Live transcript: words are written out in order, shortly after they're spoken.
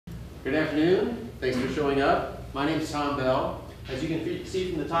Good afternoon. Thanks for showing up. My name is Tom Bell. As you can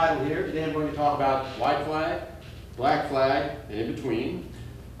see from the title here, today I'm going to talk about white flag, black flag, and in between.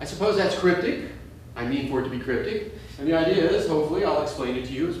 I suppose that's cryptic. I mean for it to be cryptic. And the idea is, hopefully, I'll explain it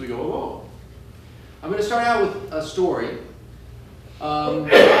to you as we go along. I'm going to start out with a story,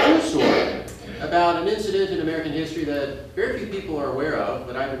 a true story, about an incident in American history that very few people are aware of,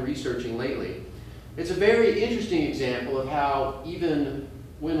 that I've been researching lately. It's a very interesting example of how, even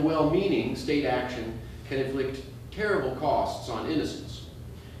when well-meaning, state action can inflict terrible costs on innocents.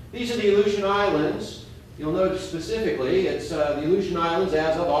 These are the Aleutian Islands. You'll note specifically, it's the Aleutian Islands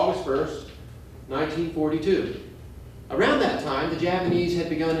as of August 1st, 1942. Around that time, the Japanese had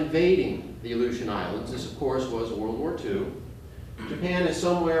begun invading the Aleutian Islands. This, of course, was World War II. Japan is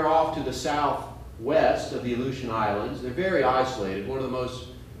somewhere off to the southwest of the Aleutian Islands. They're very isolated, one of the most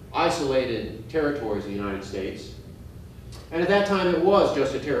isolated territories of the United States. And at that time, it was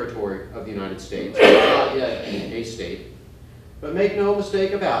just a territory of the United States, not yet a state. But make no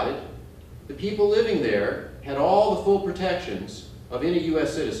mistake about it, the people living there had all the full protections of any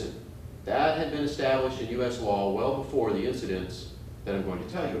U.S. citizen. That had been established in U.S. law well before the incidents that I'm going to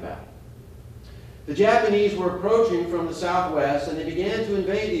tell you about. The Japanese were approaching from the southwest, and they began to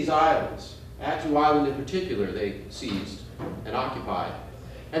invade these islands. Attu Island in particular, they seized and occupied.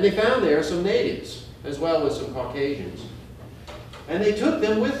 And they found there some natives, as well as some Caucasians. And they took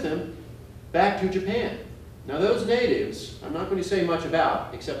them with them back to Japan. Now those natives, I'm not going to say much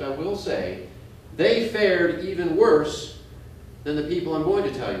about, except I will say, they fared even worse than the people I'm going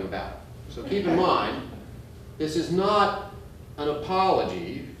to tell you about. So keep in mind, this is not an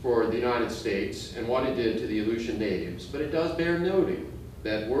apology for the United States and what it did to the Aleutian natives, but it does bear noting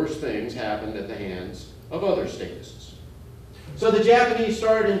that worse things happened at the hands of other statists. So the Japanese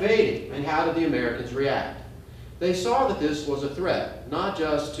started invading, and how did the Americans react? They saw that this was a threat, not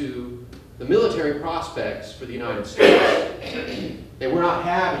just to the military prospects for the United States. They were not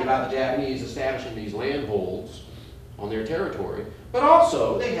happy about the Japanese establishing these landholds on their territory, but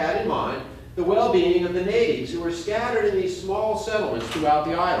also they had in mind the well-being of the natives who were scattered in these small settlements throughout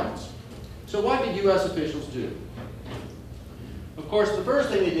the islands. So what did U.S. officials do? Of course, the first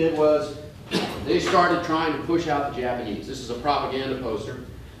thing they did was they started trying to push out the Japanese. This is a propaganda poster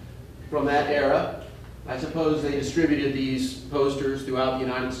from that era. I suppose they distributed these posters throughout the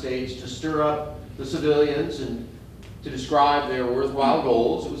United States to stir up the civilians and to describe their worthwhile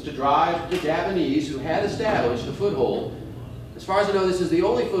goals. It was to drive the Japanese, who had established a foothold. As far as I know, this is the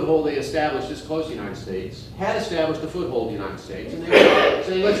only foothold they established this close to the United States, had established a foothold in the United States, and they were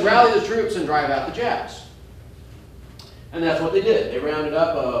saying, let's rally the troops and drive out the Japs. And that's what they did. They rounded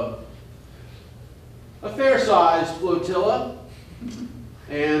up a fair-sized flotilla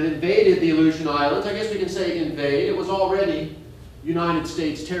and invaded the Aleutian Islands. I guess we can say invade. It was already United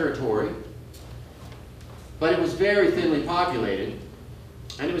States territory, but it was very thinly populated,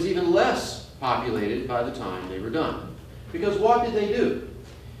 and it was even less populated by the time they were done. Because what did they do?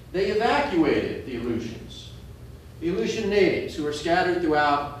 They evacuated the Aleutians, the Aleutian natives who were scattered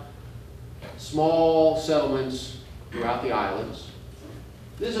throughout small settlements throughout the islands.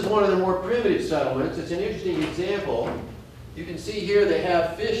 This is one of the more primitive settlements. It's an interesting example. You can see here they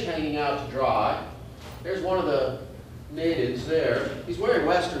have fish hanging out to dry. There's one of the natives there. He's wearing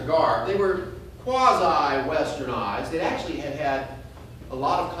Western garb. They were quasi-Westernized. They actually had a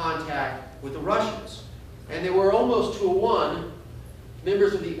lot of contact with the Russians. And they were almost to a one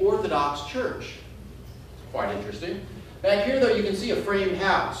members of the Orthodox Church. Quite interesting. Back here, though, you can see a framed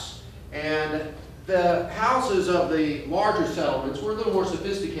house. And the houses of the larger settlements were a little more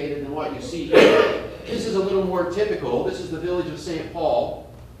sophisticated than what you see here. This is a little more typical. This is the village of St.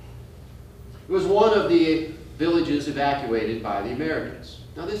 Paul. It was one of the villages evacuated by the Americans.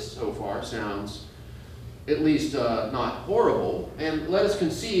 Now this, so far, sounds at least not horrible. And let us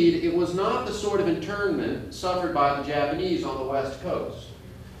concede, it was not the sort of internment suffered by the Japanese on the West Coast.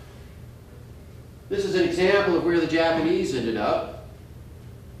 This is an example of where the Japanese ended up.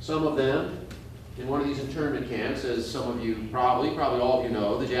 Some of them in one of these internment camps, as some of you probably all of you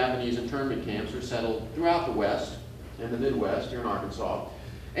know, the Japanese internment camps are settled throughout the West and the Midwest here in Arkansas.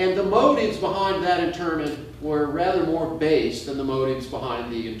 And the motives behind that internment were rather more base than the motives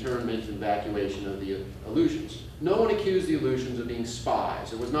behind the internment and evacuation of the Aleutians. No one accused the Aleutians of being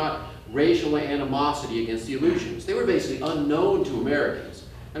spies. There was not racial animosity against the Aleutians. They were basically unknown to Americans.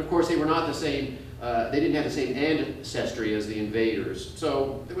 And of course, they were not the same, they didn't have the same ancestry as the invaders.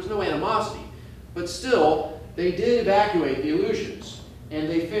 So there was no animosity. But still, they did evacuate the Aleutians, and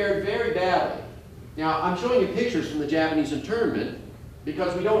they fared very badly. Now, I'm showing you pictures from the Japanese internment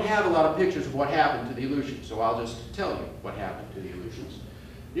because we don't have a lot of pictures of what happened to the Aleutians, so I'll just tell you what happened to the Aleutians.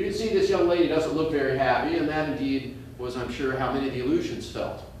 You can see this young lady doesn't look very happy, and that indeed was, I'm sure, how many of the Aleutians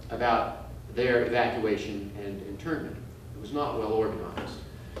felt about their evacuation and internment. It was not well organized.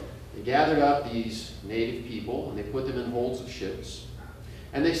 They gathered up these native people, and they put them in holds of ships,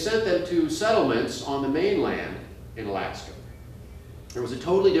 and they sent them to settlements on the mainland in Alaska. There was a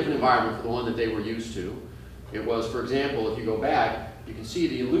totally different environment for the one that they were used to. It was, for example, if you go back, you can see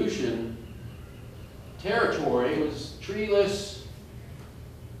the Aleutian territory was treeless,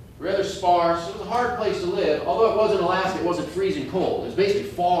 rather sparse. It was a hard place to live. Although it was in Alaska, it wasn't freezing cold. It was basically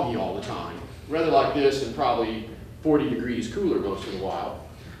foggy all the time, rather like this, and probably 40 degrees cooler most of the while.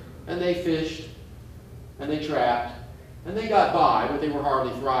 And they fished, and they trapped, and they got by, but they were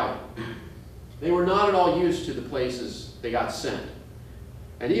hardly thriving. They were not at all used to the places they got sent.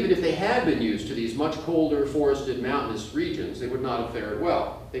 And even if they had been used to these much colder, forested, mountainous regions, they would not have fared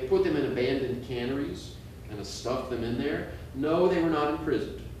well. They put them in abandoned canneries and stuffed them in there. No, they were not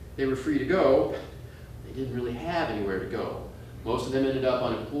imprisoned. They were free to go. They didn't really have anywhere to go. Most of them ended up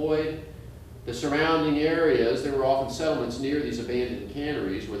unemployed. The surrounding areas, there were often settlements near these abandoned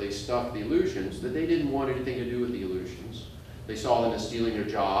canneries where they stuffed the Aleutians, that they didn't want anything to do with the Aleutians. They saw them as stealing their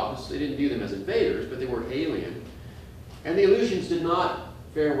jobs. They didn't view them as invaders, but they were alien. And the Aleutians did not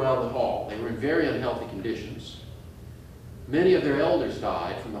fare well at all. They were in very unhealthy conditions. Many of their elders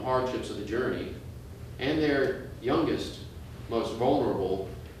died from the hardships of the journey, and their youngest, most vulnerable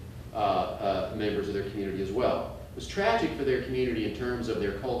members of their community as well. It was tragic for their community in terms of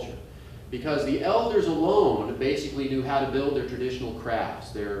their culture, because the elders alone basically knew how to build their traditional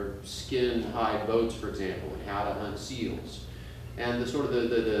crafts, their skin hide boats, for example, and how to hunt seals. And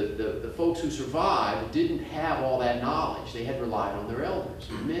the folks who survived didn't have all that knowledge. They had relied on their elders,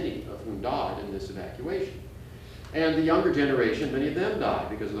 many of whom died in this evacuation. And the younger generation, many of them died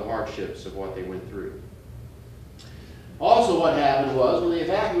because of the hardships of what they went through. Also what happened was, when they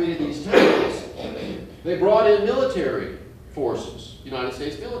evacuated these towns, they brought in military forces, United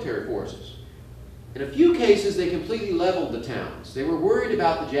States military forces. In a few cases, they completely leveled the towns. They were worried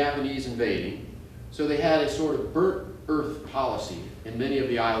about the Japanese invading, so they had a sort of burnt earth policy in many of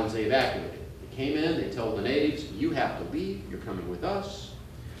the islands they evacuated. They came in, they told the natives, you have to leave, you're coming with us.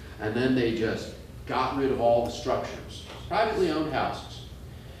 And then they just got rid of all the structures, privately owned houses.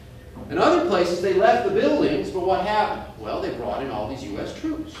 In other places, they left the buildings, but what happened? Well, they brought in all these U.S.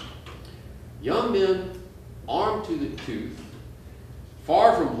 troops. Young men, armed to the tooth,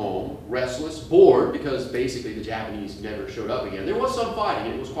 far from home, restless, bored, because basically the Japanese never showed up again. There was some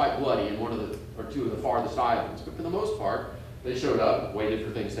fighting, it was quite bloody in one of the, or two of the farthest islands, but for the most part, they showed up, waited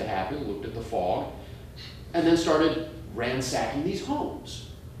for things to happen, looked at the fog, and then started ransacking these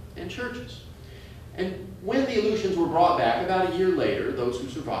homes and churches. And when the Aleutians were brought back, about a year later, those who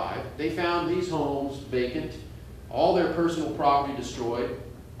survived, they found these homes vacant, all their personal property destroyed,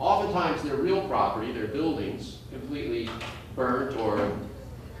 oftentimes their real property, their buildings, completely burnt or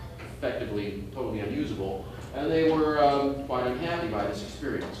effectively totally unusable, and they were quite unhappy by this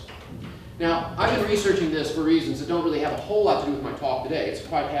experience. Now, I've been researching this for reasons that don't really have a whole lot to do with my talk today. It's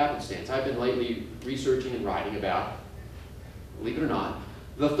quite happenstance. I've been lately researching and writing about, believe it or not,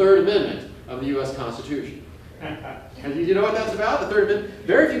 the Third Amendment of the U.S. Constitution. And you know what that's about, the Third Amendment?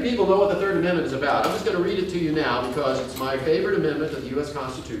 Very few people know what the Third Amendment is about. I'm just going to read it to you now because it's my favorite amendment of the U.S.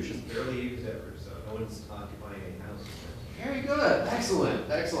 Constitution. Barely used ever, so no one's occupying any houses. Very good. Excellent.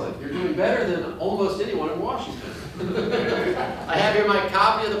 Excellent. You're doing better than almost anyone in Washington. I have here my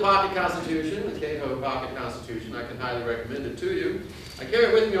copy of the Pocket Constitution, the Cato Pocket Constitution. I can highly recommend it to you. I carry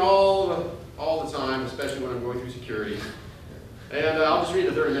it with me all the time, especially when I'm going through security. And I'll just read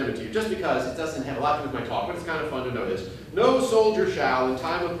the Third Amendment to you, just because it doesn't have a lot to do with my talk, but it's kind of fun to notice. No soldier shall, in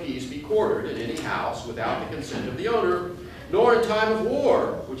time of peace, be quartered in any house without the consent of the owner, nor in time of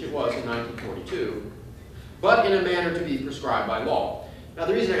war, which it was in 1942, but in a manner to be prescribed by law. Now,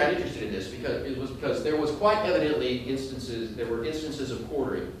 the reason I got interested in this was because there was quite evidently there were instances of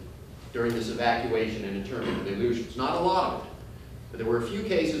quartering during this evacuation and internment of the Aleutians. Not a lot of it. But there were a few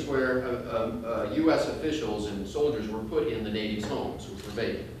cases where U.S. officials and soldiers were put in the natives' homes, which were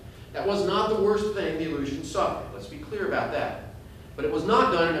vacant. That was not the worst thing the Aleutians suffered. Let's be clear about that. But it was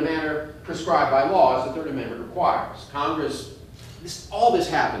not done in a manner prescribed by law, as the Third Amendment requires. Congress, all this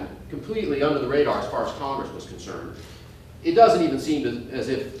happened completely under the radar as far as Congress was concerned. It doesn't even seem as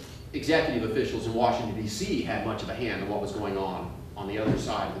if executive officials in Washington, D.C. had much of a hand in what was going on the other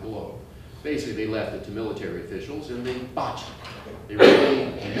side of the globe. Basically, they left it to military officials, and they botched it. They really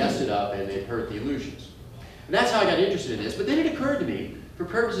messed it up, and it hurt the Aleutians. And that's how I got interested in this. But then it occurred to me, for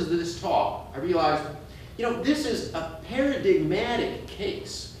purposes of this talk, I realized, this is a paradigmatic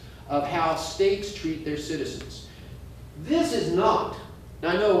case of how states treat their citizens. This is not Now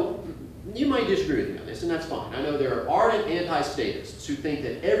I know you might disagree with me on this, and that's fine. I know there are ardent anti-statists who think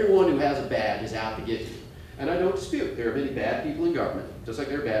that everyone who has a badge is out to get you. And I don't dispute. There are many bad people in government, just like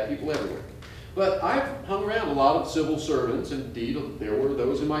there are bad people everywhere. But I've hung around a lot of civil servants. Indeed, there were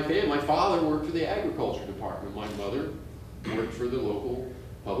those in my family. My father worked for the agriculture department. My mother worked for the local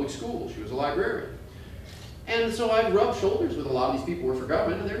public school. She was a librarian. And so I've rubbed shoulders with a lot of these people who work for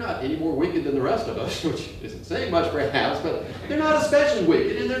government, and they're not any more wicked than the rest of us, which isn't saying much perhaps, but they're not especially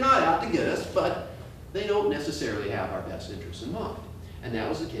wicked, and they're not out to get us, but they don't necessarily have our best interests in mind. And that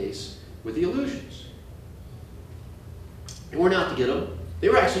was the case with the Illusions. They weren't out to get them. They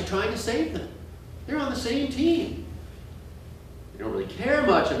were actually trying to save them. They're on the same team. They don't really care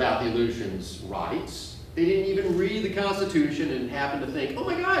much about the Illusions' rights. They didn't even read the Constitution and happen to think, oh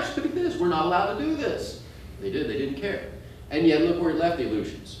my gosh, look at this, we're not allowed to do this. They did, they didn't care. And yet look where it left the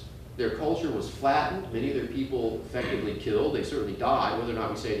Illusions. Their culture was flattened, many of their people effectively killed, they certainly died. Whether or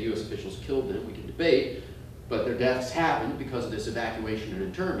not we say the US officials killed them, we can debate, but their deaths happened because of this evacuation and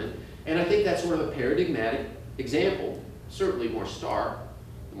internment. And I think that's sort of a paradigmatic example, certainly more stark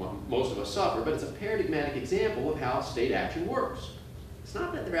than what most of us suffer, but it's a paradigmatic example of how state action works. It's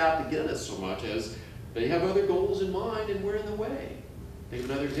not that they're out to get us so much as they have other goals in mind and we're in the way. Take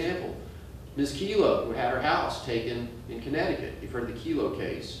another example. Ms. Kelo, who had her house taken in Connecticut. You've heard of the Kelo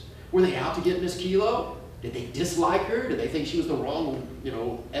case. Were they out to get Ms. Kelo? Did they dislike her? Did they think she was the wrong,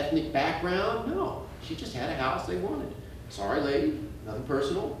 ethnic background? No. She just had a house they wanted. Sorry, lady, nothing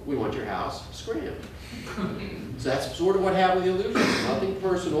personal. We want your house. Scram. So that's sort of what happened with the Illusions. Nothing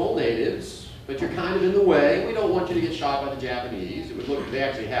personal, natives, but you're kind of in the way. We don't want you to get shot by the Japanese. It would look, they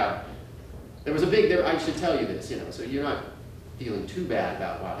actually have, there was a big, I should tell you this, so you're not feeling too bad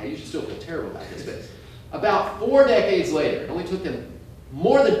about, wow, you should still feel terrible about this, but about 4 decades later, it only took them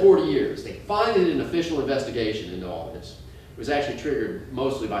more than 40 years, they finally did an official investigation into all this. It was actually triggered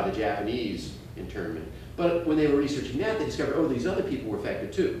mostly by the Japanese internment. But when they were researching that, they discovered, oh, these other people were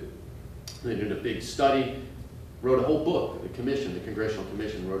affected too. And they did a big study, wrote a whole book. The commission, the Congressional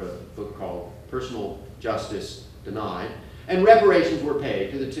Commission, wrote a book called Personal Justice Denied. And reparations were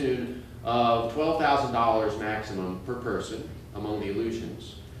paid to the tune of $12,000 maximum per person among the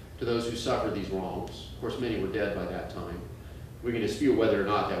Illusions to those who suffered these wrongs. Of course, many were dead by that time. We can dispute whether or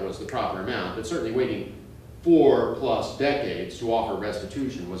not that was the proper amount, but certainly waiting 4+ decades to offer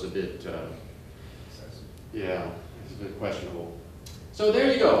restitution was a bit, it's a bit questionable. So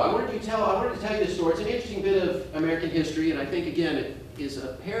there you go. I wanted to tell you this story. It's an interesting bit of American history, and I think, again, it is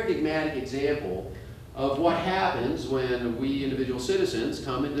a paradigmatic example of what happens when we individual citizens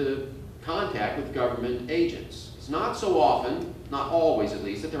come into contact with government agents. It's not so often, not always at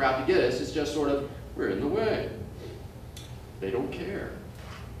least, that they're out to get us. It's just sort of, we're in the way. They don't care.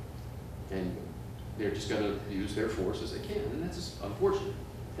 And they're just going to use their force as they can. And that's just unfortunate.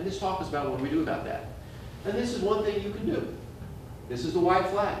 And this talk is about what we do about that. And this is one thing you can do. This is the white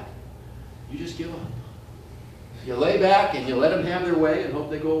flag. You just give up. You lay back and you let them have their way and hope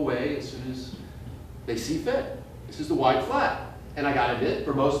they go away as soon as they see fit. This is the white flag. And I gotta admit,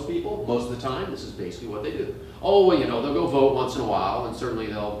 for most people, most of the time, this is basically what they do. Oh, well, they'll go vote once in a while, and certainly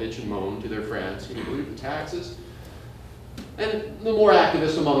they'll bitch and moan to their friends. Can you believe the taxes? And the more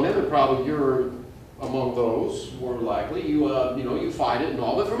activists among them, and probably you're among those, more likely, you fight it and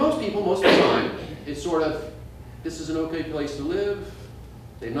all. But for most people, most of the time, it's sort of, this is an okay place to live.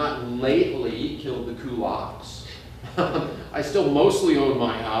 They've not lately killed the kulaks. I still mostly own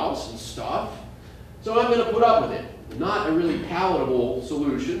my house and stuff. So I'm going to put up with it. Not a really palatable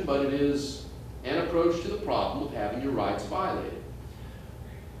solution, but it is an approach to the problem of having your rights violated.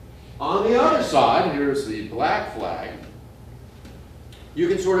 On the other side, here's the black flag. You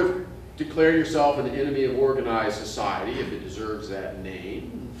can sort of declare yourself an enemy of organized society, if it deserves that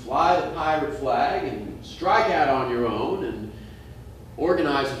name, fly the pirate flag and strike out on your own and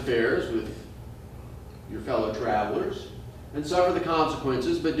organize affairs with your fellow travelers and suffer the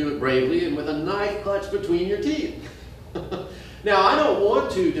consequences, but do it bravely and with a knife clutched between your teeth. Now, I don't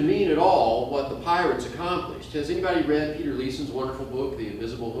want to demean at all what the pirates accomplished. Has anybody read Peter Leeson's wonderful book, The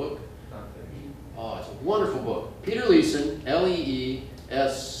Invisible Hook? Oh, it's a wonderful book. Peter Leeson,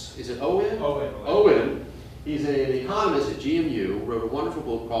 L-E-E-S, is it O-N? O-N. O-N. He's an economist at GMU, wrote a wonderful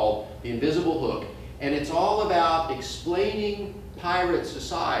book called The Invisible Hook, and it's all about explaining pirate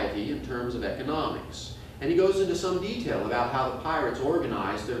society in terms of economics. And he goes into some detail about how the pirates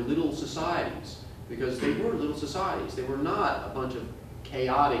organized their little societies, because they were little societies. They were not a bunch of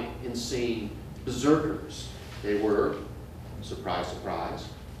chaotic, insane berserkers. They were, surprise, surprise,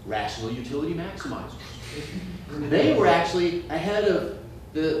 rational utility maximizers. They were actually ahead of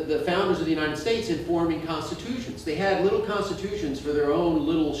the founders of the United States in forming constitutions. They had little constitutions for their own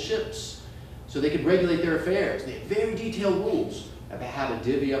little ships so they could regulate their affairs. They had very detailed rules about how to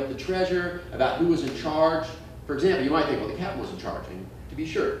divvy up the treasure, about who was in charge. For example, you might think, well, the captain was in charge. And to be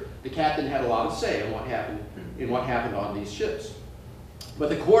sure, the captain had a lot of say in what happened on these ships. But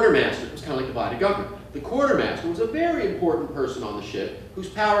the quartermaster was kind of like divided government. The quartermaster was a very important person on the ship whose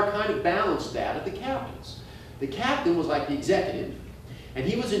power kind of balanced that of the captain's. The captain was like the executive, and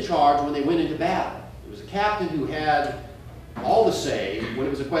he was in charge when they went into battle. It was a captain who had all the say when it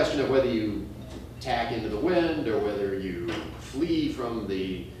was a question of whether you tack into the wind or whether you flee from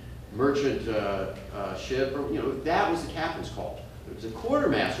the merchant ship, or, that was the captain's call. It was the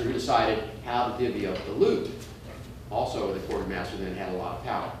quartermaster who decided how to divvy up the loot. Also, the quartermaster then had a lot of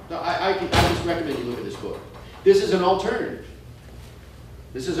power. So I just recommend you look at this book. This is an alternative.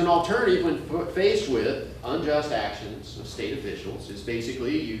 This is an alternative when faced with unjust actions of state officials. It's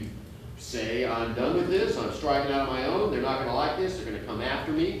basically you say, I'm done with this, I'm striking out on my own, they're not going to like this, they're going to come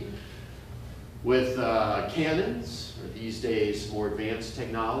after me with cannons, or these days more advanced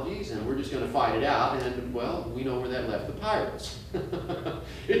technologies, and we're just going to fight it out, and well, we know where that left the pirates.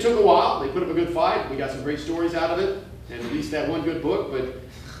 It took a while, they put up a good fight, we got some great stories out of it, and at least that one good book, but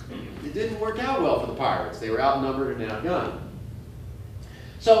it didn't work out well for the pirates. They were outnumbered and outgunned.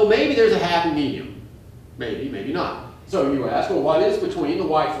 So maybe there's a happy medium. Maybe, maybe not. So you ask, well, what is between the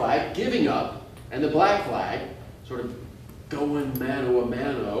white flag giving up and the black flag sort of going mano a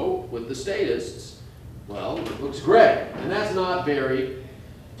mano with the statists? Well, it looks gray. And that's not very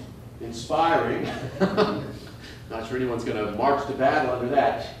inspiring. Not sure anyone's going to march to battle under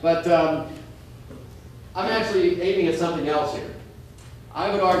that. But I'm actually aiming at something else here.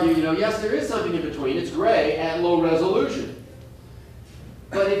 I would argue, yes, there is something in between. It's gray at low resolution.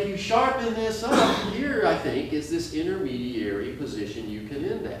 But if you sharpen this up, here, I think, is this intermediary position you can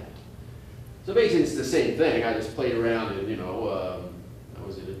end at. So basically, it's the same thing. I just played around in,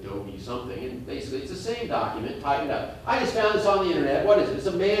 was it Adobe something, and basically it's the same document, tightened up. I just found this on the internet. What is it? It's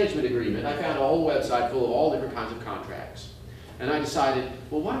a management agreement. I found a whole website full of all different kinds of contracts. And I decided,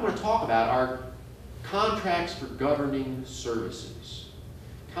 well, what I want to talk about are contracts for governing services.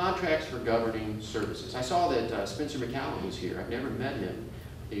 Contracts for governing services. I saw that Spencer McCallum was here. I've never met him.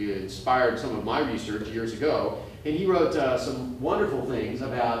 He inspired some of my research years ago, and he wrote some wonderful things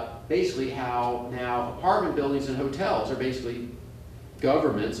about basically how now apartment buildings and hotels are basically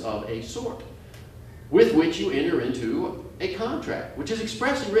governments of a sort, with which you enter into a contract, which is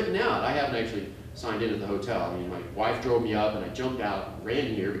expressly written out. I haven't actually signed in at the hotel. I mean, my wife drove me up, and I jumped out and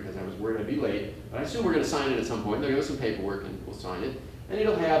ran here because I was worried I'd be late, but I assume we're going to sign in at some point. There'll go some paperwork, and we'll sign it. And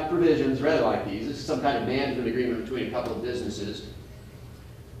it'll have provisions rather like these. This is some kind of management agreement between a couple of businesses.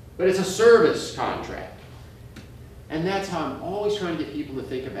 But it's a service contract. And that's how I'm always trying to get people to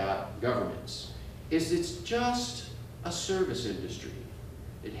think about governments, is it's just a service industry.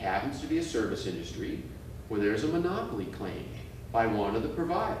 It happens to be a service industry where there's a monopoly claim by one of the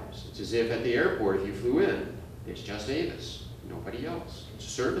providers. It's as if at the airport, if you flew in, it's just Avis, nobody else. It's a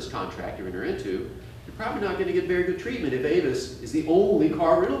service contract you enter into. You're probably not going to get very good treatment if Avis is the only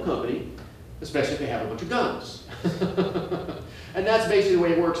car rental company, especially if they have a bunch of guns. And that's basically the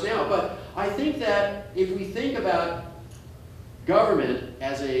way it works now. But I think that if we think about government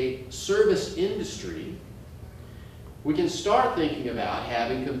as a service industry, we can start thinking about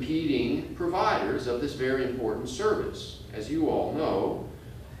having competing providers of this very important service. As you all know,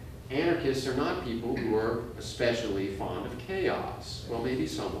 anarchists are not people who are especially fond of chaos. Well, maybe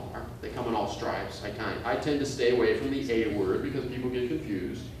some are. They come in all stripes. I tend to stay away from the A word because people get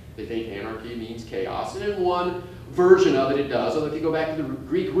confused. They think anarchy means chaos, and in one version of it, it does. Although if you go back to the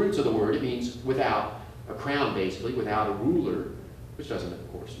Greek roots of the word, it means without a crown, basically, without a ruler, which doesn't,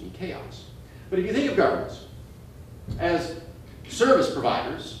 of course, mean chaos. But if you think of governments as service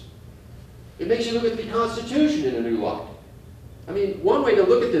providers, it makes you look at the Constitution in a new light. I mean, one way to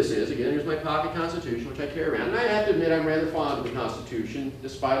look at this is, again, here's my pocket Constitution, which I carry around, and I have to admit I'm rather fond of the Constitution,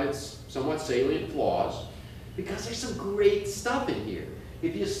 despite its somewhat salient flaws, because there's some great stuff in here.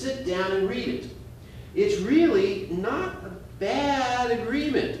 If you sit down and read it, it's really not a bad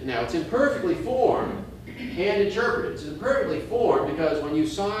agreement. Now, it's imperfectly formed and interpreted. It's imperfectly formed because when you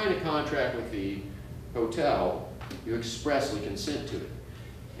sign a contract with the hotel, you expressly consent to it.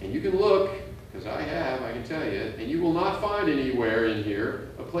 And you can look, because I can tell you, and you will not find anywhere in here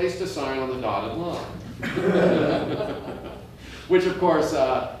a place to sign on the dotted line. Which, of course,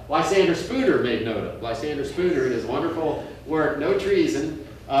 Lysander Spooner made note of. Lysander Spooner, in his wonderful work, No Treason,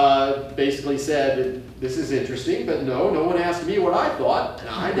 basically said, this is interesting, but no one asked me what I thought, and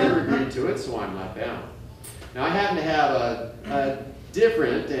I never agreed to it, so I'm not bound. Now, I happen to have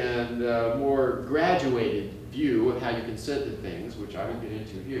different and more graduated view of how you consent to things, which I won't get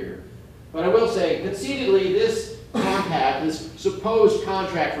into here. But I will say, conceitedly, this compact, this supposed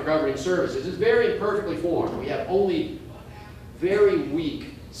contract for governing services, is very imperfectly formed. We have only very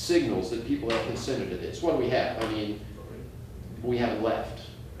weak signals that people have consented to this. What do we have? I mean, we haven't left,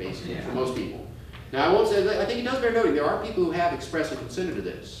 basically, for most people. Now, I won't say that, I think it does bear noting, there are people who have expressly consented to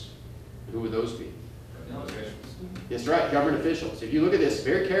this. Who would those be? That's right, government officials. If you look at this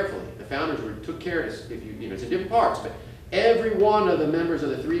very carefully, the founders took care of this, it's in different parts, but every one of the members of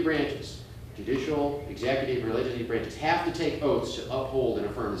the three branches, judicial, executive, and legislative branches, have to take oaths to uphold and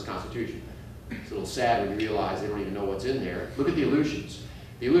affirm this Constitution. It's a little sad when you realize they don't even know what's in there. Look at the Aleutians.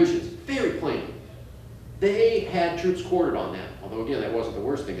 The Aleutians, very plainly, they had troops quartered on them. Although, again, that wasn't the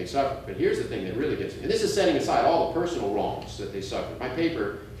worst thing they suffered. But here's the thing that really gets me. And this is setting aside all the personal wrongs that they suffered. My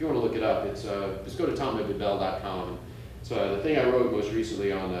paper, if you want to look it up, it's just go to tommedbell.com. It's the thing I wrote most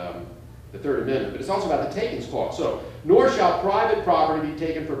recently on the Third Amendment. But it's also about the takings clause. So, nor shall private property be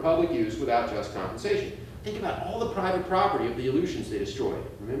taken for public use without just compensation. Think about all the private property of the Aleutians they destroyed.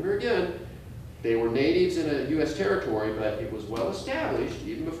 Remember, again, they were natives in a U.S. territory, but it was well established,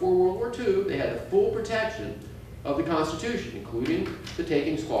 even before World War II, they had the full protection of the Constitution, including the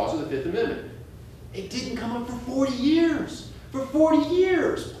takings clause of the Fifth Amendment. It didn't come up for 40 years. For 40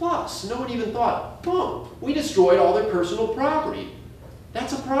 years plus. No one even thought, we destroyed all their personal property.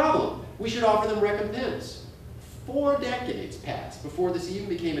 That's a problem. We should offer them recompense. 4 decades passed before this even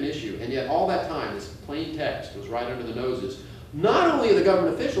became an issue, and yet all that time, this plain text was right under the noses not only of the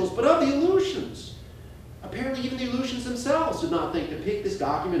government officials, but of the Aleutians. Apparently even the Aleutians themselves did not think to pick this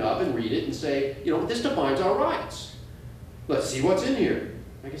document up and read it and say, this defines our rights. Let's see what's in here.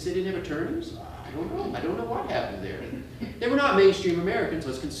 I guess they didn't have attorneys? I don't know. I don't know what happened there. They were not mainstream Americans,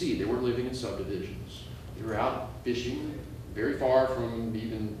 let's concede. They weren't living in subdivisions. They were out fishing, very far from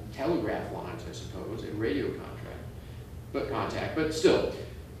even telegraph lines, I suppose, and radio contact, but still.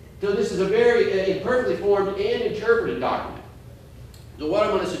 So this is a very imperfectly formed and interpreted document. So what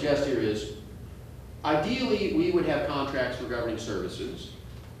I'm going to suggest here is, ideally, we would have contracts for governing services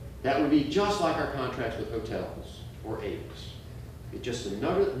that would be just like our contracts with hotels or apes. It's just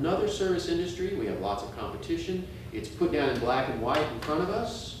another service industry. We have lots of competition. It's put down in black and white in front of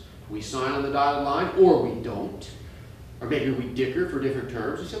us. We sign on the dotted line, or we don't. Or maybe we dicker for different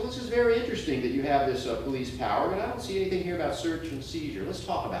terms. We say, well, this is very interesting that you have this police power, but I don't see anything here about search and seizure. Let's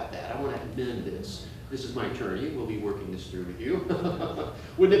talk about that. I want to amend this. This is my attorney. We'll be working this through with you.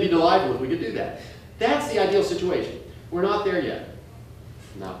 Wouldn't it be delightful if we could do that? That's the ideal situation. We're not there yet.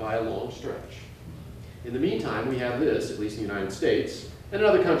 Not by a long stretch. In the meantime, we have this, at least in the United States, and in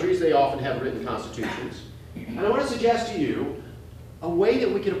other countries, they often have written constitutions. And I want to suggest to you a way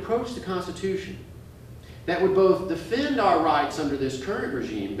that we could approach the Constitution that would both defend our rights under this current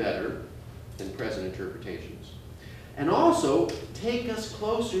regime better than present interpretations, and also take us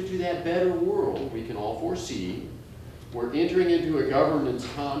closer to that better world we can all foresee, where entering into a governance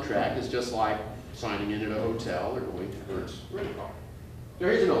contract is just like signing in at a hotel or going to Hertz rent-a-car. So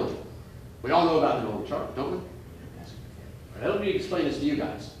here's a Nolan chart. We all know about the Nolan chart, don't we? I don't need to explain this to you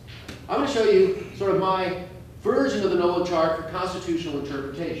guys. I'm going to show you sort of my version of the Nolan chart for constitutional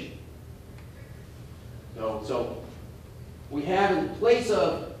interpretation. So we have in place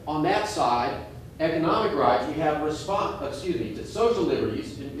of, on that side, economic rights, we have social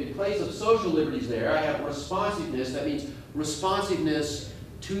liberties. In place of social liberties there, I have responsiveness. That means responsiveness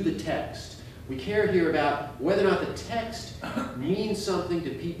to the text. We care here about whether or not the text means something to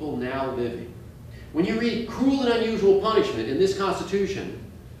people now living. When you read cruel and unusual punishment in this Constitution,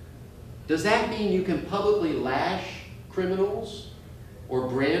 does that mean you can publicly lash criminals or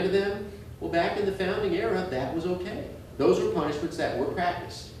brand them? Well, back in the founding era, that was okay. Those were punishments that were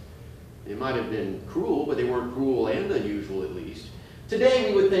practiced. They might have been cruel, but they weren't cruel and unusual at least. Today,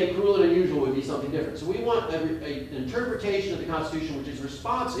 we would think cruel and unusual would be something different. So we want an interpretation of the Constitution which is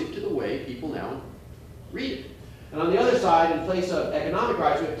responsive to the way people now read it. And on the other side, in place of economic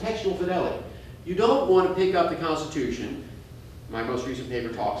rights, we have textual fidelity. You don't want to pick up the Constitution, my most recent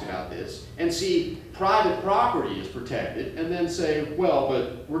paper talks about this, and see private property is protected, and then say, well,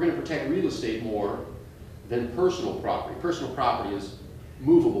 but we're going to protect real estate more than personal property. Personal property is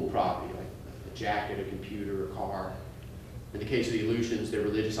movable property, like a jacket, a computer, a car. In the case of the Aleutians, their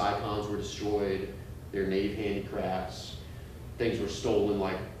religious icons were destroyed, their native handicrafts, things were stolen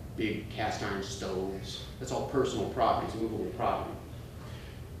like big cast iron stoves. That's all personal property, it's movable property.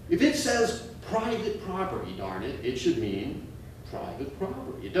 If it says private property, darn it, it should mean private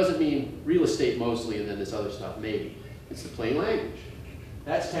property. It doesn't mean real estate mostly and then this other stuff maybe. It's the plain language.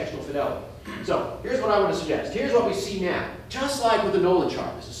 That's textual fidelity. So here's what I want to suggest. Here's what we see now. Just like with the Nolan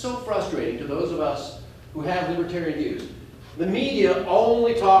chart, this is so frustrating to those of us who have libertarian views. The media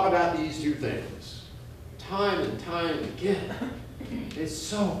only talk about these two things, time and time again. It's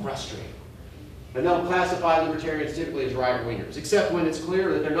so frustrating. And they'll classify libertarians typically as right-wingers, except when it's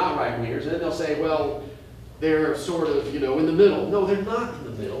clear that they're not right-wingers. And then they'll say, well, they're sort of, in the middle. No, they're not in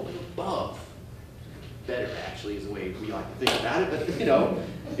the middle. They're above. Better, actually, is the way we like to think about it.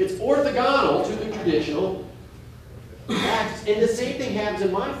 But, it's orthogonal to the traditional practice. And the same thing happens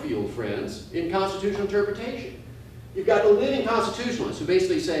in my field, friends, in constitutional interpretation. You've got the living constitutionalists who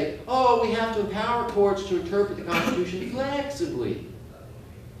basically say, oh, we have to empower courts to interpret the Constitution flexibly.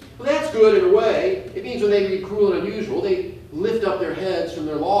 Well, that's good in a way. It means when they read Cruel and Unusual, they lift up their heads from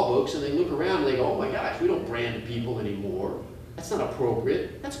their law books and they look around and they go, oh my gosh, we don't brand people anymore. That's not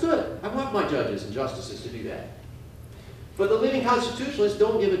appropriate. That's good. I want my judges and justices to do that. But the living constitutionalists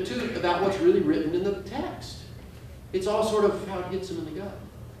don't give a toot about what's really written in the text. It's all sort of how it hits them in the gut.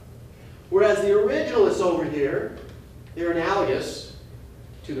 Whereas the originalists over here, they're analogous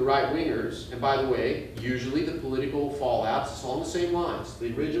to the right-wingers. And by the way, usually the political fallouts is along the same lines.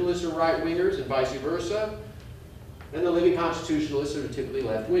 The originalists are right-wingers and vice versa. And the living constitutionalists are typically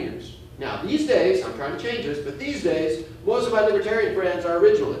left-wingers. Now, these days, I'm trying to change this, but these days, most of my libertarian friends are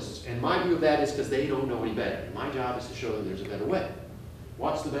originalists. And my view of that is because they don't know any better. And my job is to show them there's a better way.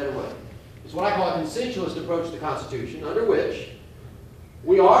 What's the better way? It's what I call a consensualist approach to the Constitution, under which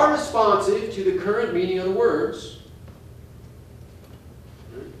we are responsive to the current meaning of the words,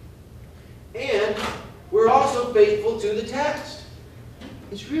 and we're also faithful to the text.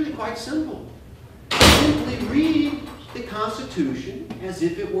 It's really quite simple. Simply read the Constitution as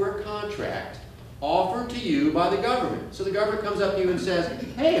if it were a contract offered to you by the government. So the government comes up to you and says,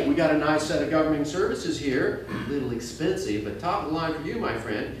 hey, we got a nice set of governing services here, a little expensive, but top of the line for you, my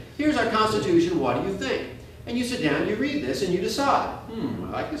friend. Here's our Constitution, what do you think? And you sit down, you read this, and you decide, I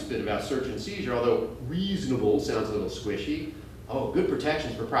like this bit about search and seizure, although reasonable sounds a little squishy. Oh, good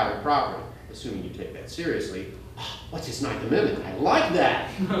protections for private property, assuming you take that seriously. Oh, what's this Ninth Amendment? I like that.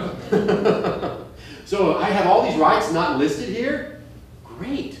 So I have all these rights not listed here?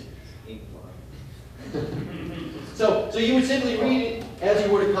 Great. So you would simply read it as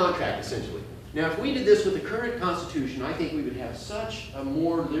you would a contract, essentially. Now, if we did this with the current Constitution, I think we would have such a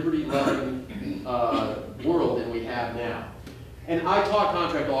more liberty-loving world than we have now. And I taught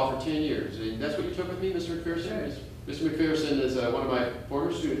contract law for 10 years, and that's what you took with me, Mr. McPherson? Yes. Mr. McPherson is one of my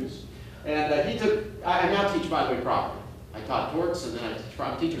former students. And I now teach, by the way, property. I taught torts, and then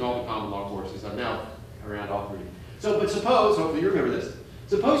I'm teaching all the common law courses. I'm now around all three. But suppose, hopefully you remember this,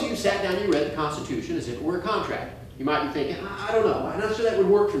 suppose you sat down and you read the Constitution as if it were a contract. You might be thinking, I don't know, I'm not sure that would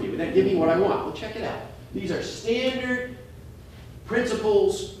work for me. Would that give me what I want? Well, check it out. These are standard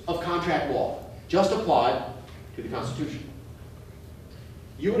principles of contract law, just applied to the Constitution.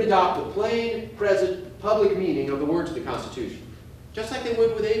 You would adopt the plain, present, public meaning of the words of the Constitution, just like they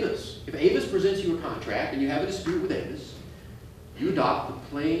would with Avis. If Avis presents you a contract and you have a dispute with Avis, you adopt the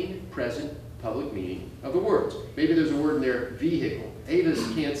plain, present, public meaning of the words. Maybe there's a word in there, vehicle.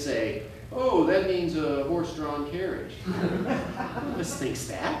 Avis can't say, oh, that means a horse-drawn carriage. Avis thinks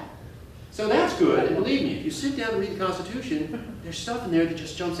that. So that's good, and believe me, if you sit down and read the Constitution, there's stuff in there that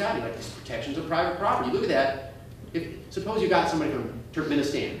just jumps out at you, like these protections of private property. Look at that. Suppose you got somebody from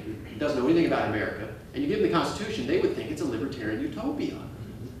Turkmenistan who doesn't know anything about America, and you give them the Constitution, they would think it's a libertarian utopia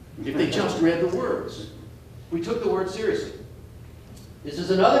if they just read the words. We took the words seriously. This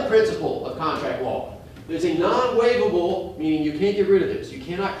is another principle of contract law. There's a non-waivable, meaning you can't get rid of this. You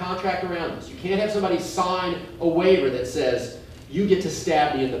cannot contract around this. You can't have somebody sign a waiver that says, you get to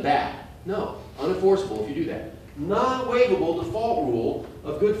stab me in the back. No, unenforceable if you do that. Non-waivable default rule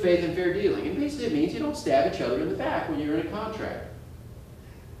of good faith and fair dealing. And basically it means you don't stab each other in the back when you're in a contract.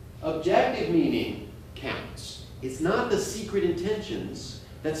 Objective meaning counts. It's not the secret intentions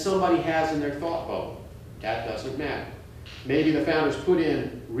that somebody has in their thought bubble. That doesn't matter. Maybe the founders put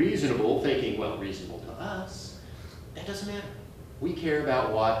in reasonable, thinking, well, reasonable to us. That doesn't matter. We care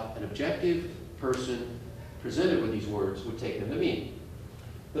about what an objective person presented with these words would take them to mean.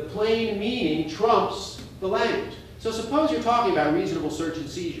 The plain meaning trumps the language. So suppose you're talking about reasonable search and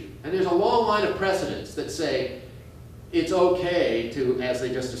seizure, and there's a long line of precedents that say it's okay to, as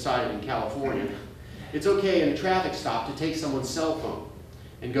they just decided in California, it's okay in a traffic stop to take someone's cell phone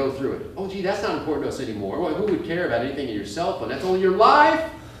and go through it. Oh, gee, that's not important to us anymore. Well, who would care about anything in your cell phone? That's only your life.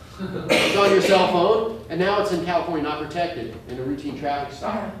 It's on your cell phone, and now it's in California not protected in a routine traffic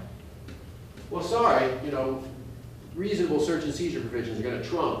stop. Well, sorry, reasonable search and seizure provisions are going to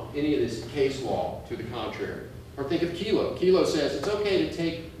trump any of this case law to the contrary. Or think of Kilo. Kilo says it's okay to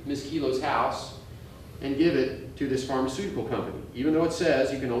take Miss Kilo's house and give it to this pharmaceutical company, even though it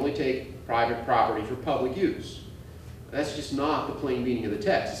says you can only take private property for public use. That's just not the plain meaning of the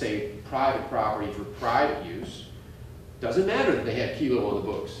text. To say private property for private use, doesn't matter that they have Kilo on the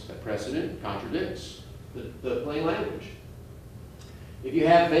books. That precedent contradicts the plain language. If you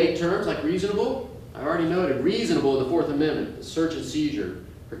have vague terms like reasonable, I've already noted reasonable in the Fourth Amendment, the search and seizure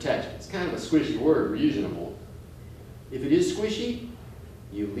protection. It's kind of a squishy word, reasonable. If it is squishy,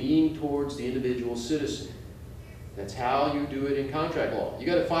 you lean towards the individual citizen. That's how you do it in contract law. You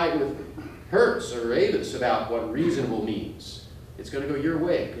got to fight with Hertz or Avis about what reasonable means. It's going to go your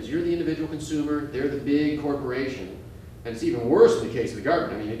way because you're the individual consumer, they're the big corporation. And it's even worse in the case of the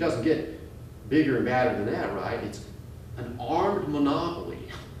government. I mean, it doesn't get bigger and badder than that, right? It's an armed monopoly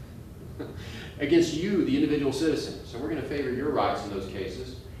against you, the individual citizen. So we're going to favor your rights in those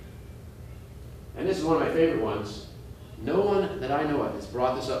cases. And this is one of my favorite ones. No one that I know of has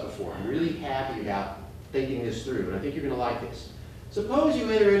brought this up before. I'm really happy about thinking this through, and I think you're going to like this. Suppose you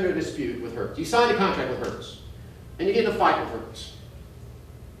enter into a dispute with Hertz. You signed a contract with Hertz, and you get in a fight with Hertz.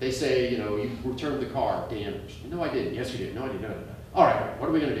 They say, you know, you returned the car damaged. No, I didn't. Yes, you did. No, I didn't. No. All right. What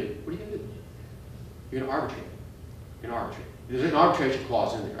are we going to do? What are you going to do? You're going to arbitrate. You're going to arbitrate. There's an arbitration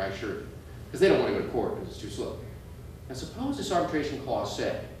clause in there, I assure you, because they don't want to go to court because it's too slow. Now, suppose this arbitration clause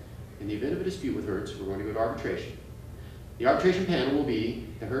said, in the event of a dispute with Hertz, we're going to go to arbitration. The arbitration panel will be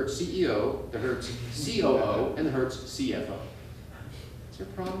the Hertz CEO, the Hertz COO, and the Hertz CFO. Is there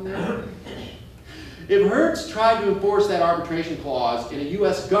a problem there? If Hertz tried to enforce that arbitration clause in a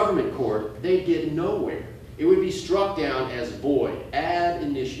U.S. government court, they'd get nowhere. It would be struck down as void, ad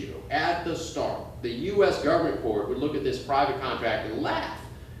initio, at the start. The U.S. government court would look at this private contract and laugh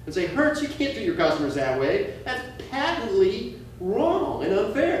and say, Hertz, you can't treat your customers that way. That's patently wrong and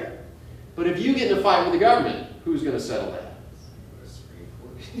unfair. But if you get in a fight with the government, who's going to settle that?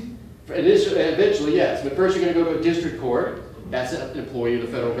 Eventually, yes. But first you're going to go to a district court. That's an employee of the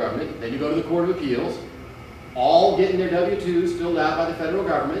federal government. Then you go to the Court of Appeals, all getting their W-2s filled out by the federal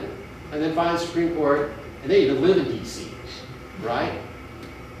government, and then finally the Supreme Court, and they even live in D.C., right?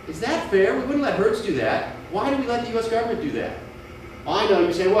 Is that fair? We wouldn't let Hertz do that. Why do we let the U.S. government do that? Well, I know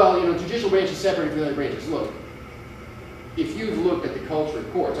you say, well, you know, judicial branch is separated from the other branches. Look, if you've looked at the culture of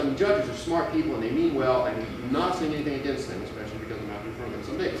courts, I mean, judges are smart people and they mean well. I'm not saying anything against them, especially because I'm out in front of them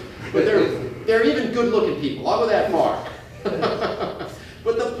some days. But they're even good-looking people. I'll go that far.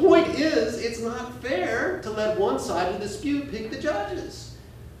 But the point is, it's not fair to let one side of the dispute pick the judges.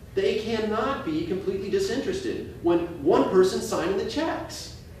 They cannot be completely disinterested when one person's signing the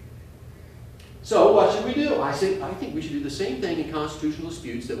checks. So what should we do? I think we should do the same thing in constitutional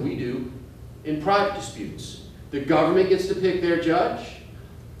disputes that we do in private disputes. The government gets to pick their judge.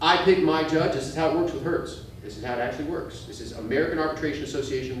 I pick my judge. This is how it works with Hertz. This is how it actually works. This is American Arbitration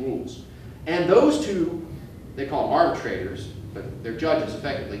Association rules. And those two, they call them arbitrators, but they're judges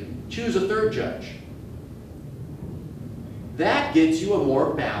effectively, choose a third judge. That gets you a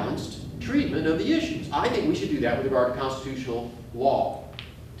more balanced treatment of the issues. I think we should do that with regard to constitutional law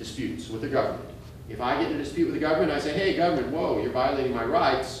disputes with the government. If I get in a dispute with the government, I say, hey, government, whoa, you're violating my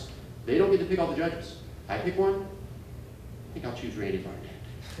rights. They don't get to pick all the judges. I pick one. I think I'll choose Randy Barnett.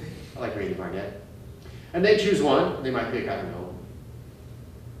 I like Randy Barnett. And they choose one. They might pick, I don't know,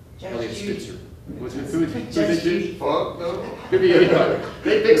 Elliot Spitzer. What's it? Who they choose? Fuck, no. Could be anybody.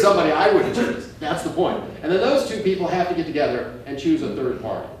 They pick somebody I wouldn't choose. That's the point. And then those two people have to get together and choose a third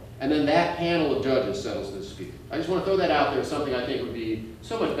party. And then that panel of judges settles the dispute. I just want to throw that out there as something I think would be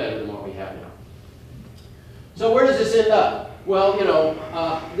so much better than what we have now. So where does this end up? Well, you know,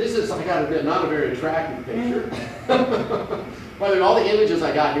 this is, I got to admit, not a very attractive picture. By the way, all the images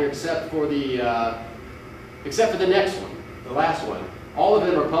I got here, except for the next one, the last one, all of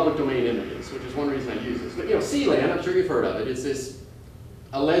them are public domain images, which is one reason I use this. But you know, Sealand, I'm sure you've heard of it. It's this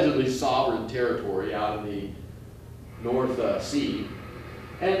allegedly sovereign territory out in the North Sea.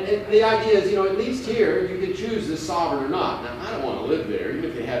 And the idea is, you know, at least here, you can choose this sovereign or not. Now, I don't want to live there, even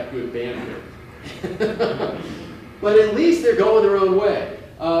if they have good bandwidth. But at least they're going their own way.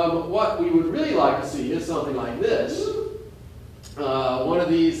 What we would really like to see is something like this. One of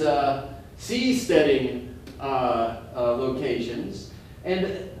these seasteading locations.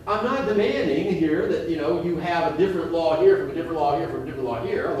 And I'm not demanding here that, you know, you have a different law here from a different law here from a different law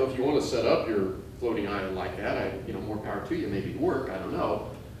here. Although if you want to set up your floating island like that, you know, more power to you, maybe it'd work, I don't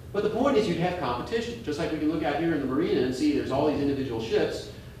know. But the point is you'd have competition. Just like we can look out here in the marina and see there's all these individual ships.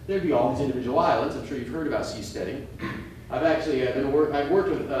 There'd be all these individual islands. I'm sure you've heard about seasteading. I've worked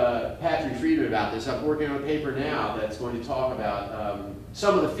with Patrick Friedman about this. I'm working on a paper now that's going to talk about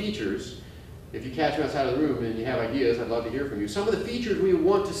some of the features if you catch me outside of the room and you have ideas, I'd love to hear from you. Some of the features we would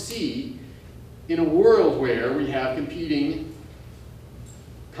want to see in a world where we have competing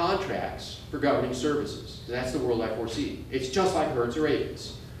contracts for governing services. That's the world I foresee. It's just like Hertz or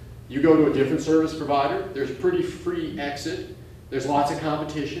Avis. You go to a different service provider, there's pretty free exit, there's lots of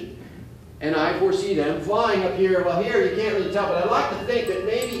competition, and I foresee them flying up here. Well, here you can't really tell, but I'd like to think that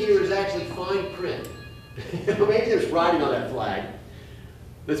maybe here is actually fine print. Maybe there's writing on that flag.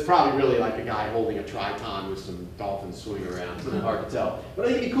 That's probably really like a guy holding a triton with some dolphins swimming around. It's a little hard to tell. But I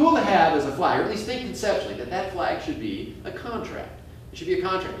think it'd be cool to have as a flag, or at least think conceptually, that that flag should be a contract. It should be a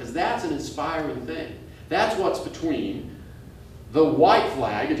contract, because that's an inspiring thing. That's what's between the white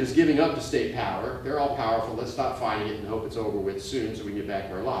flag, just giving up to state power. They're all powerful. Let's stop fighting it and hope it's over with soon so we can get back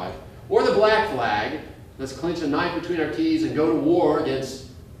to our lives. Or the black flag. Let's clench a knife between our teeth and go to war against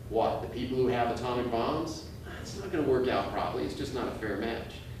what? The people who have atomic bombs? It's not going to work out properly. It's just not a fair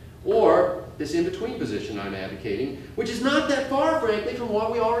match. Or this in-between position I'm advocating, which is not that far, frankly, from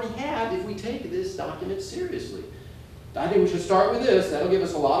what we already have if we take this document seriously. I think we should start with this. That'll give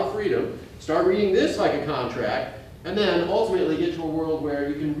us a lot of freedom. Start reading this like a contract, and then ultimately get to a world where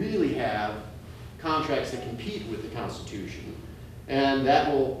you can really have contracts that compete with the Constitution. And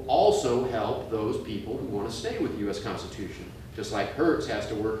that will also help those people who want to stay with the U.S. Constitution, just like Hertz has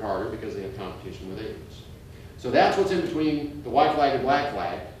to work harder because they have competition with Avis. So that's what's in between the white flag and black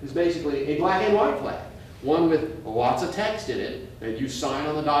flag, is basically a black and white flag. One with lots of text in it that you sign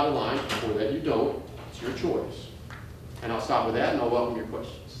on the dotted line, or that you don't. It's your choice. And I'll stop with that, and I'll welcome your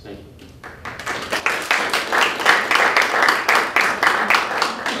questions. Thank you.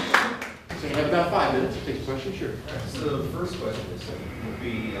 So you have about 5 minutes to take a question, sure. So the first question would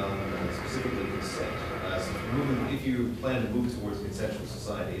be specifically consent. If you plan to move towards a consensual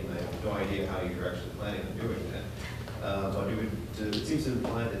society, and I have no idea how you're actually planning on doing that, but it seems to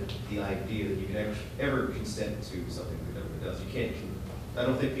imply that the idea that you can actually ever consent to something the government does. You can't. I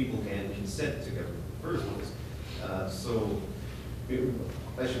don't think people can consent to government in the first place. So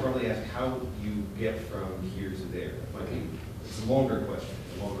I should probably ask how you get from here to there. It's a longer question,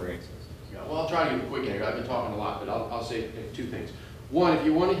 a longer answer. Yeah, well, I'll try to give a quick answer. I've been talking a lot, but I'll say 2 things. One, if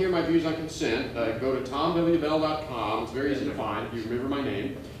you want to hear my views on consent, go to tomwbell.com. It's very easy to find if you remember my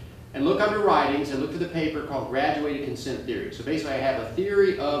name. And look under writings and look for the paper called Graduated Consent Theory. So basically I have a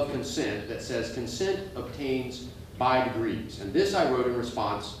theory of consent that says consent obtains by degrees. And this I wrote in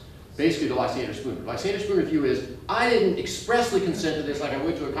response basically to Lysander Spooner. Lysander Spooner's view is, I didn't expressly consent to this like I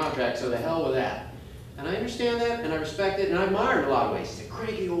went to a contract, so the hell with that. And I understand that, and I respect it, and I admire it in a lot of ways. He's a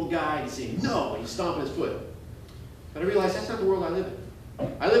cranky old guy, he's saying no, and he's stomping his foot. But I realize that's not the world I live in.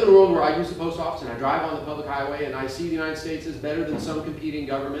 I live in a world where I use the post office, and I drive on the public highway, and I see the United States as better than some competing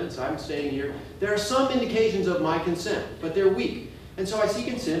governments. I'm staying here. There are some indications of my consent, but they're weak. And so I see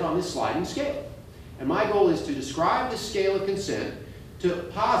consent on this sliding scale. And my goal is to describe the scale of consent, to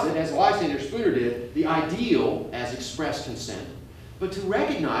posit, as Lysander Spooner did, the ideal as express consent, but to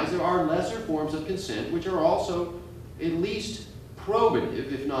recognize there are lesser forms of consent which are also at least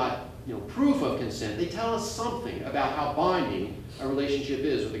probative, if not proof of consent. They tell us something about how binding a relationship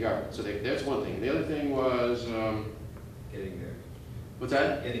is with the government. So that's one thing. The other thing was... getting there. What's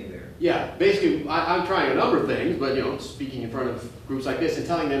that? Getting there. Yeah, basically I'm trying a number of things, but speaking in front of groups like this and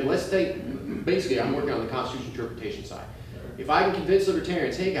telling them, let's take, basically I'm working on the Constitution interpretation side. If I can convince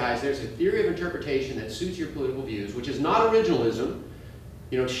libertarians, hey guys, there's a theory of interpretation that suits your political views, which is not originalism.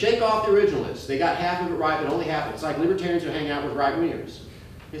 Shake off the originalists. They got half of it right, but only half of it. It's like libertarians who hang out with right-wingers.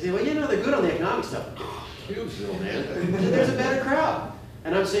 They say, well, they're good on the economic stuff. Oh, Cubesville, man. There's a better crowd.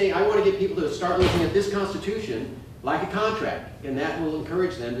 And I'm saying I want to get people to start looking at this Constitution like a contract, and that will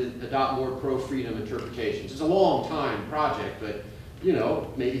encourage them to adopt more pro-freedom interpretations. It's a long time project, but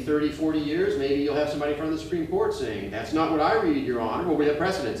maybe 30, 40 years, maybe you'll have somebody from the Supreme Court saying, that's not what I read, Your Honor. Well, we have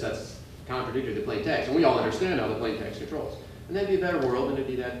precedents that's contradictory to plain text, and we all understand how the plain text controls. And that'd be a better world, and it'd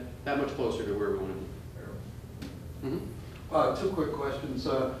be that much closer to where we want to be. 2 quick questions.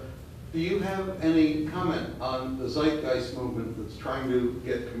 Do you have any comment on the zeitgeist movement that's trying to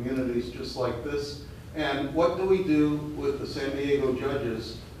get communities just like this? And what do we do with the San Diego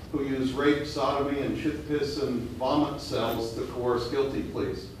judges who use rape, sodomy, and shit piss and vomit cells to coerce guilty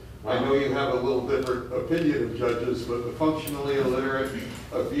pleas? I know you have a little different opinion of judges, but the functionally illiterate,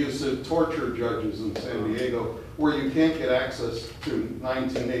 abusive, torture judges in San Diego, where you can't get access to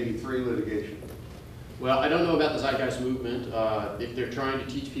 1983 litigation. Well, I don't know about the zeitgeist movement. If they're trying to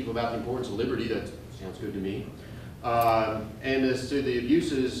teach people about the importance of liberty, that sounds good to me. And as to the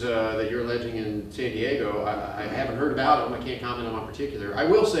abuses that you're alleging in San Diego, I haven't heard about them. I can't comment on one particular. I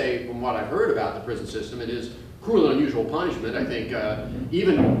will say, from what I've heard about the prison system, it is cruel and unusual punishment. I think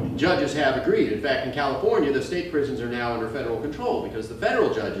even judges have agreed. In fact, in California, the state prisons are now under federal control because the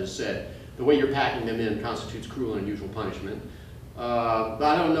federal judges said the way you're packing them in constitutes cruel and unusual punishment. But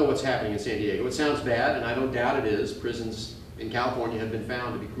I don't know what's happening in San Diego. It sounds bad, and I don't doubt it is. Prisons in California have been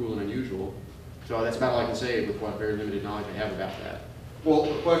found to be cruel and unusual. So that's about all I can say with what very limited knowledge I have about that. Well,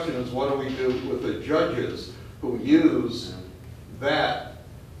 the question is, what do we do with the judges who use that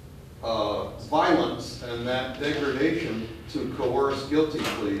violence and that degradation to coerce guilty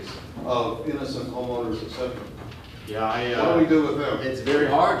pleas of innocent homeowners, etc.? Yeah, what do we do with them? It's very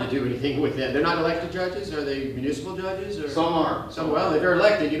hard to do anything with them. They're not elected judges? Are they municipal judges? Or? Some are. Well, if they're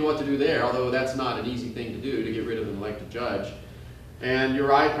elected, you know what to do there, although that's not an easy thing to do, to get rid of an elected judge. And you're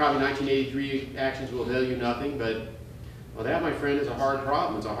right, probably 1983 actions will tell you nothing, but well, that, my friend, is a hard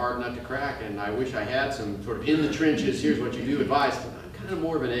problem. It's a hard nut to crack, and I wish I had some sort of in the trenches, here's what you do advice, but I'm kind of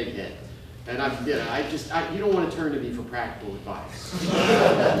more of an egghead. And you don't want to turn to me for practical advice.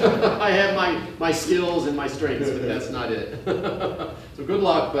 I have my skills and my strengths, but that's not it. So good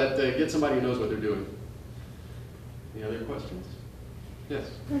luck, but get somebody who knows what they're doing. Any other questions?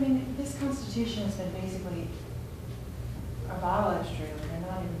 Yes? I mean, this Constitution has been basically abolished, or they're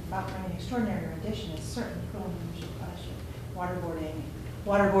not even, I mean, extraordinary rendition is certainly cruel and unusual punishment.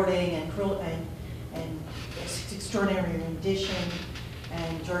 Waterboarding and cruel and extraordinary rendition.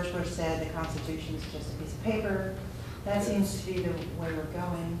 And George Bush said the Constitution is just a piece of paper. That seems to be the way we're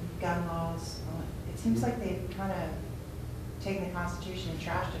going. Gun laws. It seems like they've kind of taken the Constitution and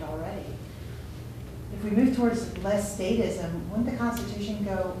trashed it already. If we move towards less statism, wouldn't the Constitution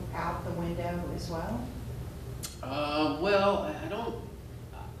go out the window as well? Well,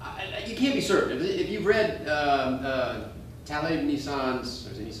 you can't be certain. If you've read Taleb Nissan's,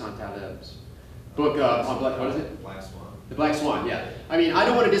 or is it Nissan Taleb's book on what is it? Black Swan. The Black Swan, yeah. I mean, I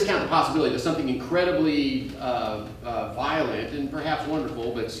don't want to discount the possibility that something incredibly violent and perhaps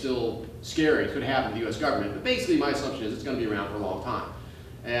wonderful, but still scary could happen to the U.S. government. But basically, my assumption is it's going to be around for a long time.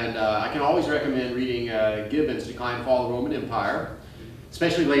 And I can always recommend reading Gibbon's Decline and Fall of the Roman Empire,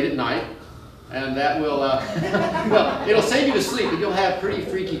 especially late at night. And that will, well, it'll save you to sleep, but you'll have pretty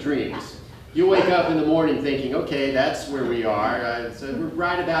freaky dreams. You'll wake up in the morning thinking, okay, that's where we are. So we're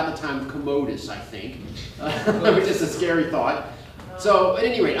right about the time of Commodus, I think, which is a scary thought. So at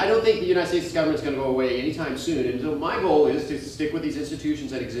any rate, I don't think the United States government is going to go away anytime soon. And so my goal is to stick with these institutions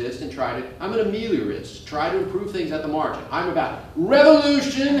that exist and try to, I'm an ameliorist, try to improve things at the margin. I'm about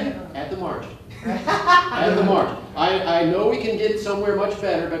revolution at the margin. At the margin. I know we can get somewhere much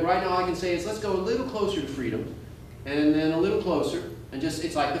better, but right now all I can say is let's go a little closer to freedom, and then a little closer. And just,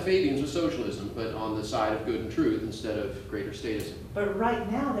 it's like the Fabians with socialism, but on the side of good and truth instead of greater statism. But right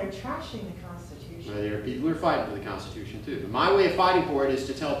now, they're trashing the Constitution. There are people who are fighting for the Constitution, too. But my way of fighting for it is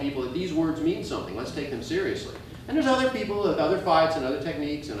to tell people that these words mean something. Let's take them seriously. And there's other people with other fights and other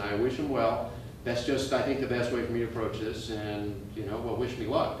techniques, and I wish them well. That's just, I think, the best way for me to approach this. And, you know, well, wish me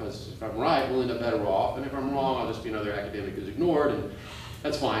luck, because if I'm right, we'll end up better off. And if I'm wrong, I'll just be another academic who's ignored, and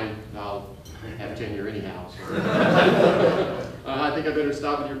that's fine. I'll have tenure anyhow. So. I think I better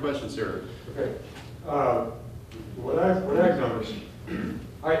stop with your question, sir. Okay. What I've noticed,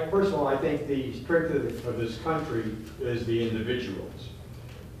 first of all, I think the strength of this country is the individuals,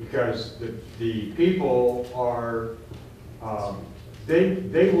 because the people are they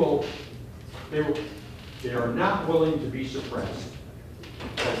are not willing to be suppressed.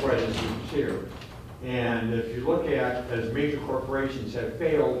 That's why this is here. And if you look at, as major corporations have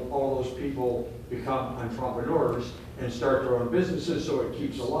failed, all those people become entrepreneurs and start their own businesses, so it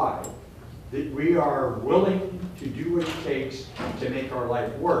keeps alive. That we are willing to do what it takes to make our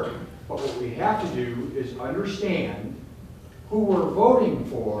life work. But what we have to do is understand who we're voting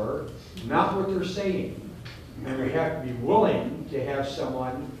for, not what they're saying. And we have to be willing to have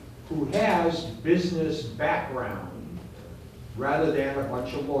someone who has business background rather than a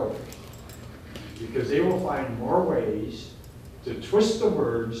bunch of lawyers. Because they will find more ways to twist the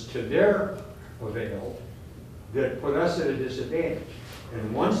words to their avail that put us at a disadvantage.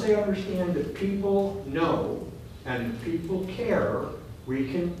 And once they understand that people know and that people care,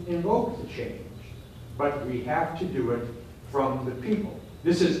 we can invoke the change. But we have to do it from the people.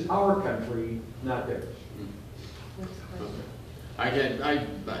 This is our country, not theirs. I can't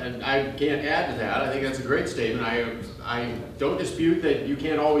add to that. I think that's a great statement. I don't dispute that you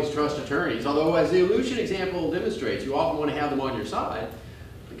can't always trust attorneys, although as the illusion example demonstrates, you often want to have them on your side.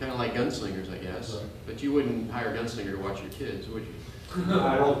 They're kind of like gunslingers, I guess. Right. But you wouldn't hire a gunslinger to watch your kids, would you?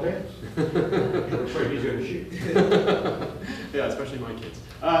 I don't think. Which way he's going to shoot. Yeah, especially my kids.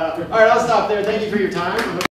 All right, I'll stop there. Thank you for your time.